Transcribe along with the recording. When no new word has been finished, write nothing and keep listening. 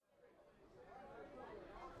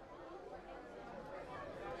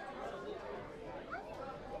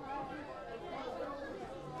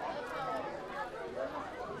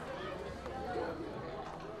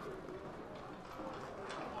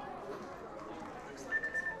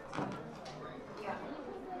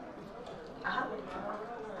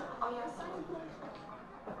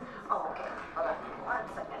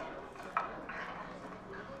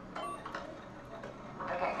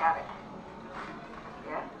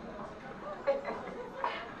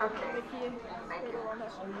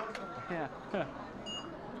Yeah.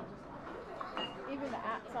 Even the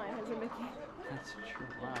at sign has a Mickey. That's true.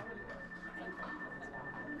 Wow.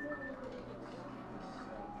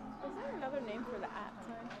 Is there another name for the at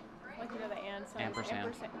sign? Like, you know, the and sign Ampersand.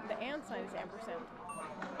 is ampersand. The and sign is ampersand.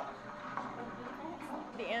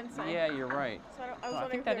 The and sign. Yeah, you're right. So I was Well, I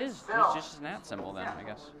wondering think that if is there's- it's just an at symbol then, I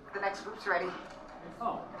guess. The next group's ready.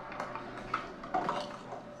 Oh.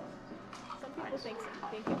 Some people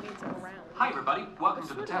think it means around. Hi everybody, welcome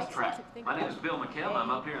to the Which test makes track. sense if you think My name about is Bill McHale. I'm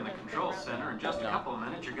up here in the control center. In just a couple of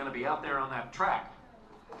minutes, you're going to be out there on that track.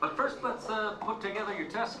 But first, let's put together your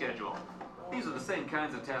test schedule. These are the same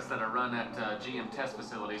kinds of tests that are run at GM test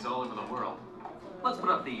facilities all over the world. Let's put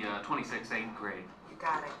up the 26-8 grade. You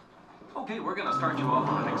got it. Okay, we're going to start you off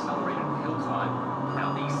on an accelerated hill climb.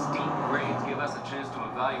 Now, these steep grades give us a chance to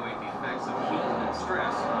evaluate the effects of heat and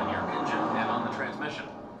stress on your engine and on the transmission.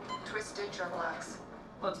 Twisted or blocks.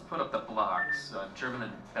 Let's put up the blocks, German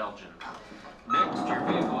and Belgian. Next, your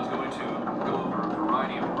vehicle is going to go over a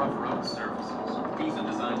variety of rough road surfaces. These are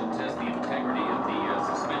designed to test the integrity of the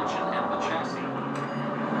suspension and the chassis.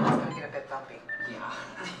 It's going to get a bit bumpy. Yeah.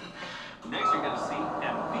 Next, you're going to see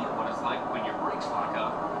and feel what it's like when your brakes lock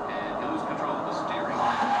up and you lose control of the steering.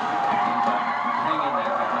 But hang in there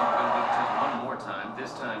because we're going to do the test one more time,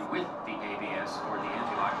 this time with the ABS or the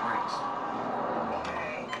anti-lock brakes.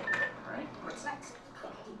 Okay. All right. What's next?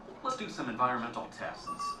 Let's do some environmental tests.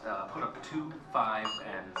 Put up 2, 5,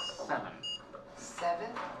 and 7. 7.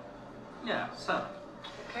 Yeah, 7.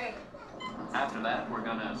 Okay. After that, we're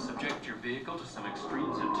going to subject your vehicle to some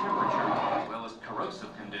extremes in temperature, as well as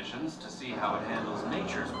corrosive conditions, to see how it handles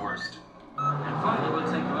nature's worst. And finally, we'll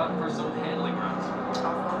take you out for some handling runs. Let's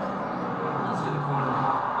do the corner.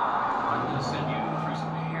 I'm going to send you through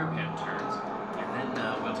some hairpin turns, and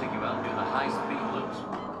then we'll take you out and do the high-speed loops.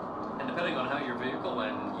 And depending on how your vehicle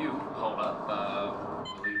and you hold up,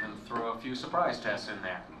 we'll even throw a few surprise tests in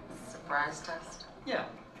there. Surprise test? Yeah.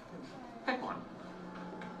 Pick one.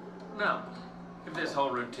 Now, if this whole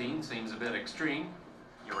routine seems a bit extreme,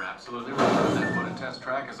 you're absolutely right. That's what a test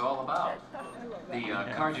track is all about.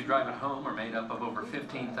 The cars you drive at home are made up of over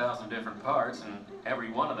 15,000 different parts, and every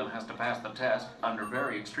one of them has to pass the test under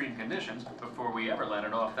very extreme conditions before we ever let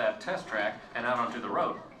it off that test track and out onto the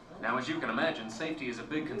road. Now, as you can imagine, safety is a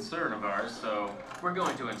big concern of ours, so we're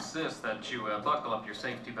going to insist that you buckle up your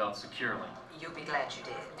safety belt securely. You'll be glad you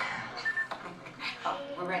did. Oh,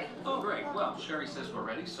 we're ready. Oh, great. Well, Sherry says we're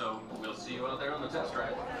ready, so we'll see you out there on the test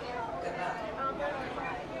track. Good luck.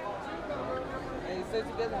 Hey, stay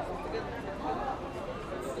together.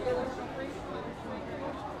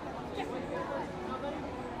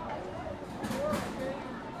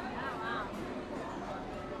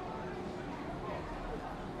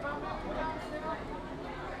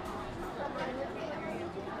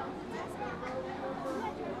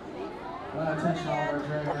 Attention all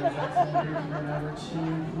of our drivers, that's in briefing room number 2.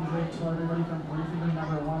 Please wait till everybody from briefing room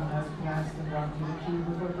number 1 has passed and gone through the queue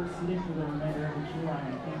before proceeding to the remainder of the queue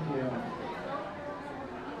line. Thank you.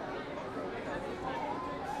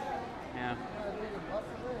 Yeah.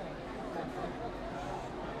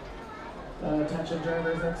 Attention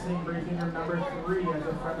drivers exiting briefing room number 3. As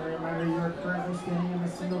a friendly reminder, you are currently standing in the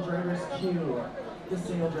single driver's queue. The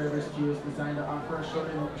single driver's queue is designed to offer a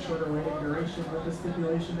shorter waiting duration with the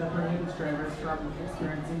stipulation that prohibits drivers from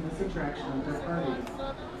experiencing this attraction with their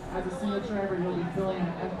parties. As a single driver, you'll be filling in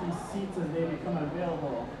empty seats as they become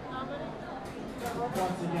available.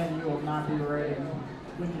 Once again, you will not be riding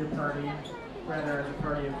with your party, rather as a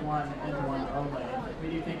party of one and one only.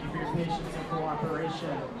 We do thank you for your patience and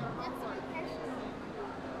cooperation.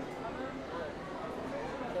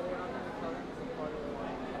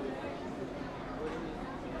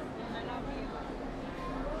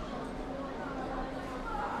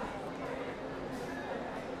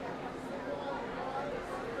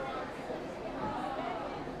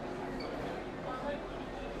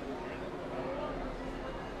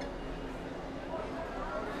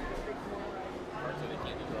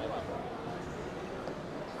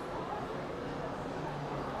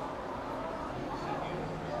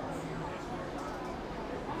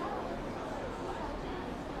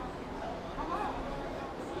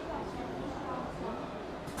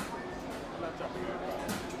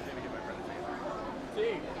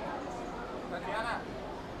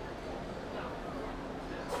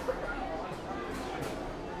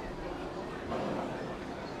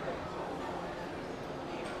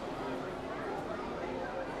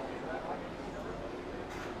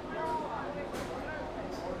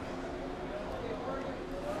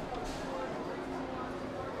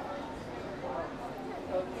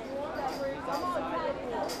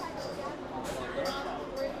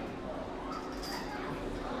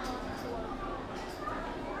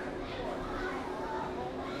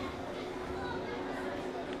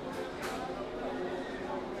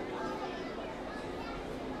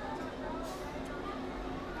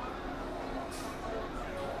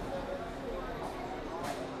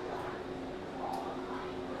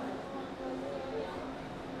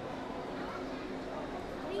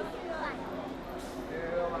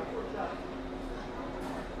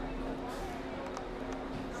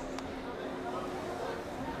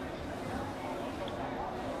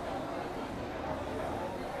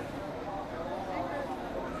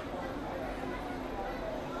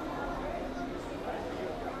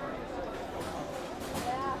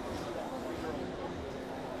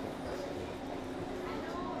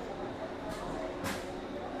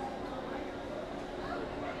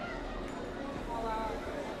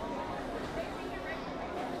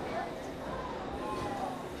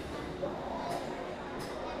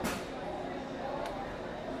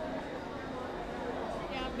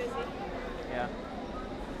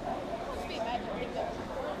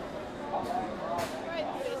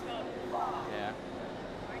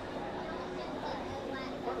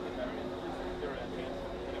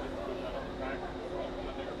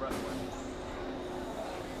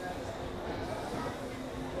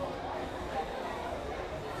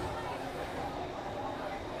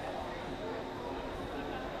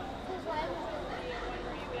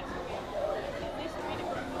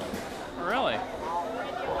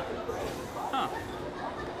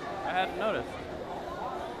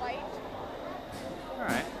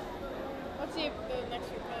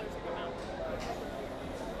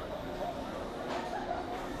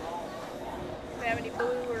 any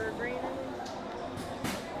blue or green in them?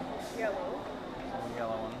 Yellow.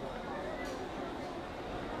 Yellow one.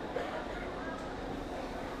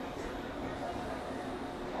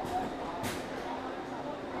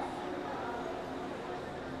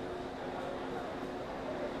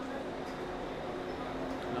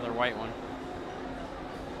 Another white one.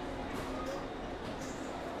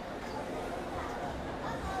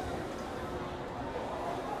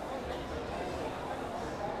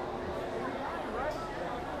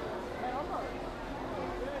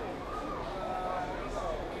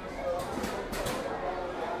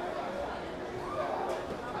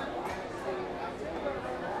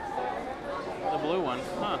 The blue one,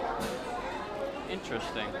 huh?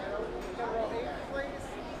 Interesting. Row 8, please.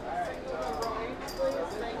 Row 8,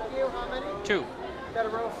 please. Thank you. How many? 2. Got a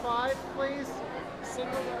row 5, please.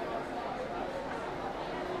 Single row.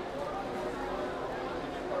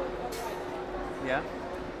 Yeah?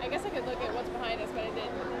 I guess I could look at what's behind us, but I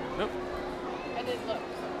didn't. Nope. I didn't look.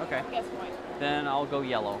 Okay. Guess white. Then I'll go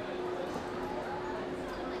yellow.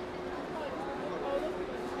 Oh, look.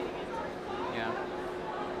 It's getting in. Yeah.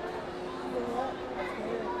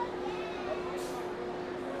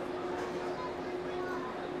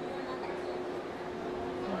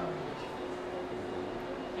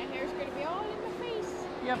 My hair's going to be all in my face.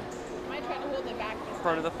 Yep. I might try to hold it back this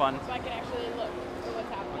Part of time the fun. so I can actually look at what's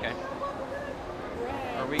happening. Okay.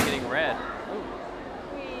 Red. Are we getting red? Ooh,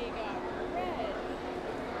 We got red.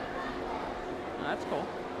 that's cool.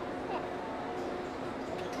 Oh.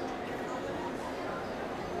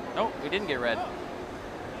 Nope, we didn't get red.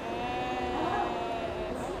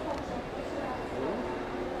 Yes.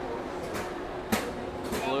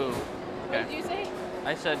 Blue. What did Okay. you say?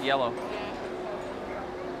 I said yellow. Yeah.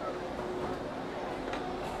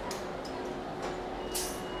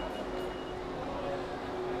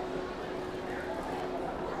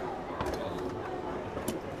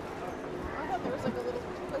 I thought there was like a little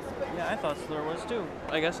place to put. Yeah, I thought there was too.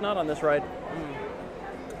 I guess not on this ride. Is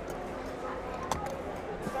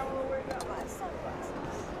that where we got my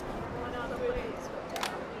sunglasses? One out of the way.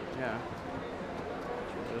 Yeah.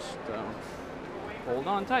 Just hold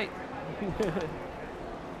on tight. I do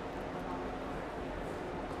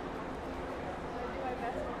my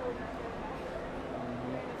best to hold my hair back.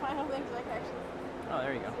 The final thing is I can actually Oh,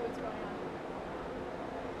 there you go. see what's going on.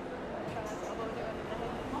 I'm trying not to elbow doing it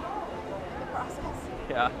in the process.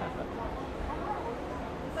 Yeah.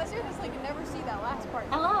 So I seriously can never see that last part.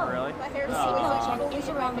 Hello. Really? My hair's The so signal like check fully is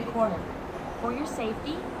in my around the face. corner. For your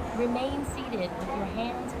safety, remain seated with your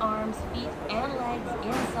hands, arms, feet, and legs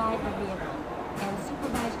inside the vehicle, and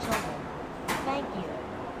supervise children. Thank you.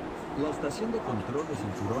 La estación de control de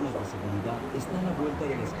cinturones de seguridad está a la vuelta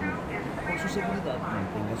de la esquina. Por su seguridad,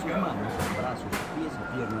 mantenga sus manos, brazos, pies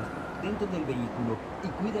y piernas dentro del vehículo y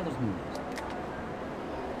cuida a los niños.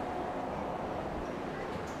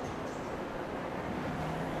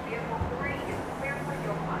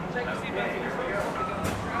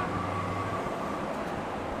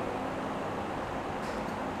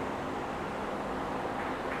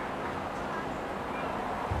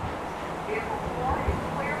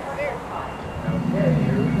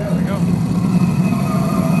 There we go.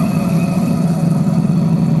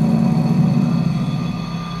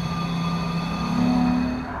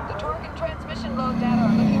 The torque and transmission load data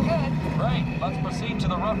are looking good. Great. Let's proceed to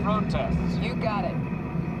the rough road tests. You got it.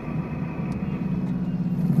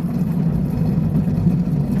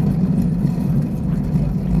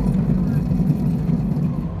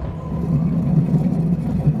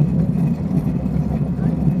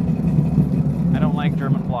 I don't like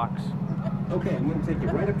German blocks. Okay, I'm going to take you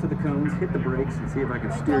right up to the cones, hit the brakes, and see if I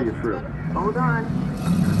can steer you through. Hold on.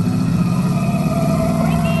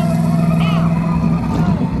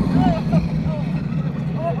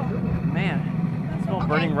 Man, it smells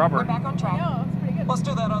burning We're rubber. back on track. No, it's pretty good. Let's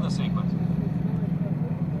do that other sequence.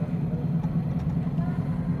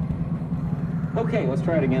 Okay, let's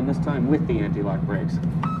try it again, this time with the anti-lock brakes.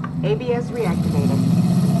 ABS reactivated.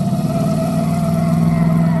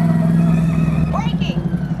 Braking!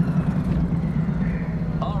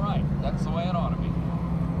 All right, that's the way it ought to be.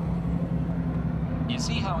 You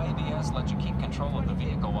see how ABS lets you keep control of the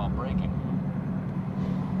vehicle while braking?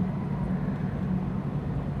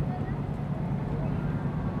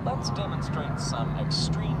 Let's demonstrate some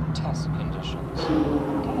extreme test conditions.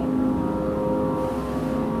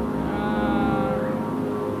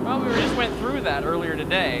 Well, we just went through that earlier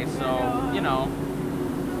today, so, you know.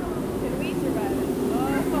 Can we survive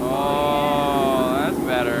it? Oh, that's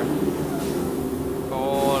better.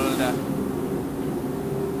 Cold.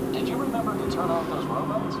 Did you remember to turn off those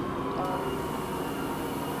robots?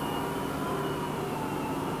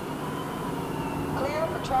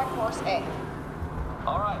 track course A.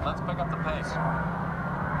 All right, let's pick up the pace.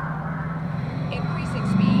 Increasing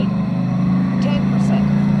speed. 10%.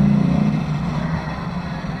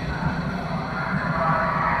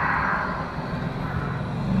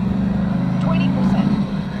 20%.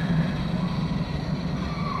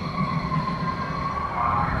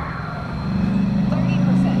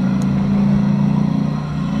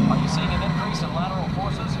 30%. Are you seeing an increase in lateral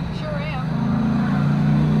forces? Sure am.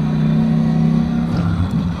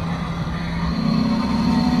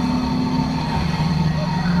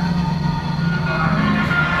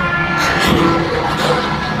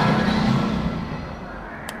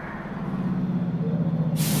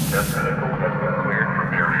 Test vehicle has been cleared for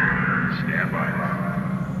barrier. Stand by.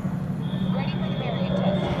 Ready for the variant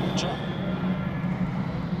test. Check.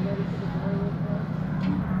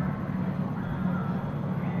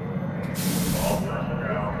 All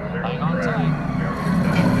personnel, Hang on tight.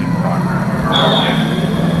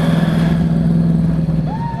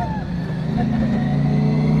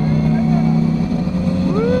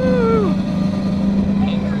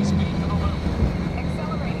 Increase speed for the loop.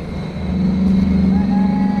 Accelerating.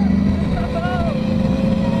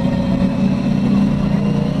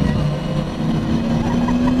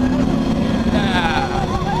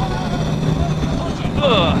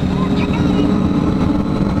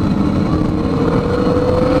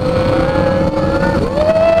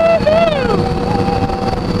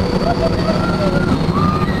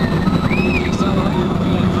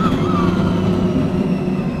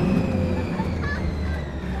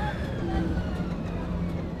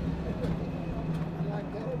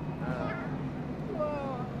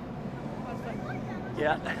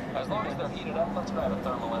 Yeah. As long as they're heated up, let's grab a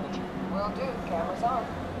thermal image. Will do. Cameras on.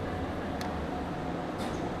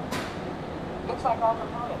 Looks like all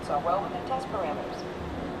components are well within test parameters.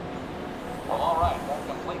 Well, all right, that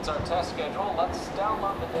completes our test schedule. Let's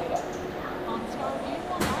download the data. On-star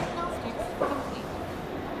vehicle diagnostics complete.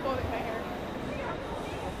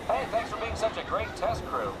 Hey, thanks for being such a great test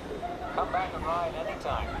crew. Come back and ride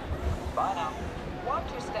anytime. Bye now.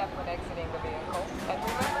 Watch your step when exiting the vehicle, and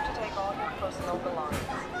remember to take all your personal belongings.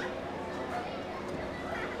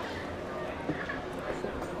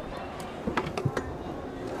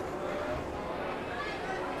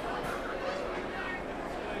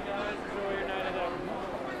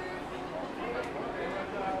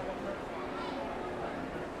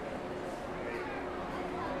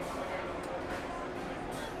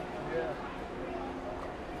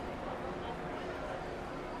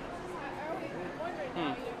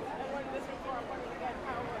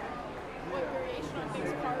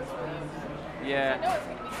 Yeah. I know it's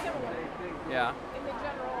going to be similar Yeah. in the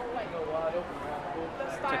general, like, the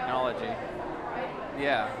style. Technology. Right?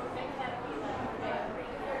 Yeah.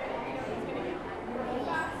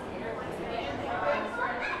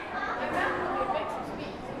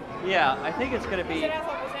 Yeah, I think it's going to be.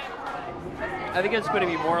 I think it's going to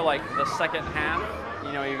be more like the second half.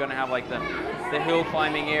 You know, you're going to have like the hill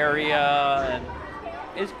climbing area, and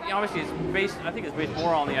it's obviously it's based. I think it's based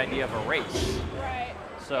more on the idea of a race. Right.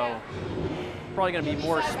 So probably going to be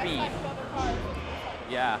more speed.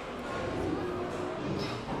 Yeah.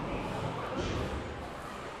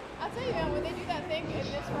 I'll tell you, man, when they do that thing in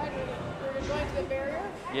this ride where you're going to the barrier,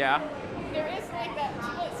 Yeah. there is like that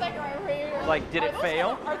split second right where you're Like, did it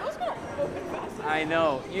fail? Are those going to open fast enough? I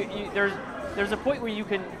know. There's a point where you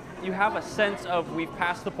have a sense of we've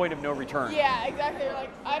passed the point of no return. Yeah, exactly. You're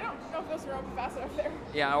like, I don't know if those are open fast enough there.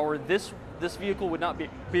 Yeah, or this vehicle would not be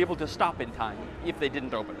able to stop in time if they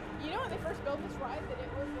didn't open it. You know when they first built this ride that it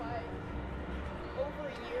was like over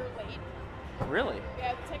a year late? Really?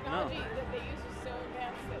 Yeah, the technology that they used was so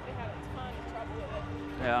advanced that they had a ton of trouble with it.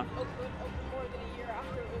 Yeah. Open more than a year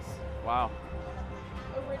after it was Wow.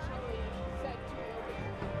 originally said to be open.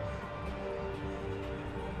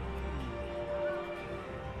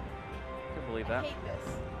 Couldn't believe I that. hate this.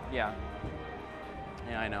 Yeah.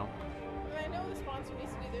 Yeah, I know. I know the sponsor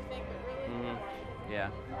needs to do their thing, but really, Yeah.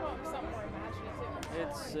 come up with something more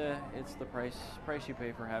imaginative. It's the price you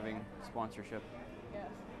pay for having sponsorship. Yes.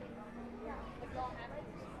 Like ball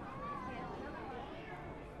handles.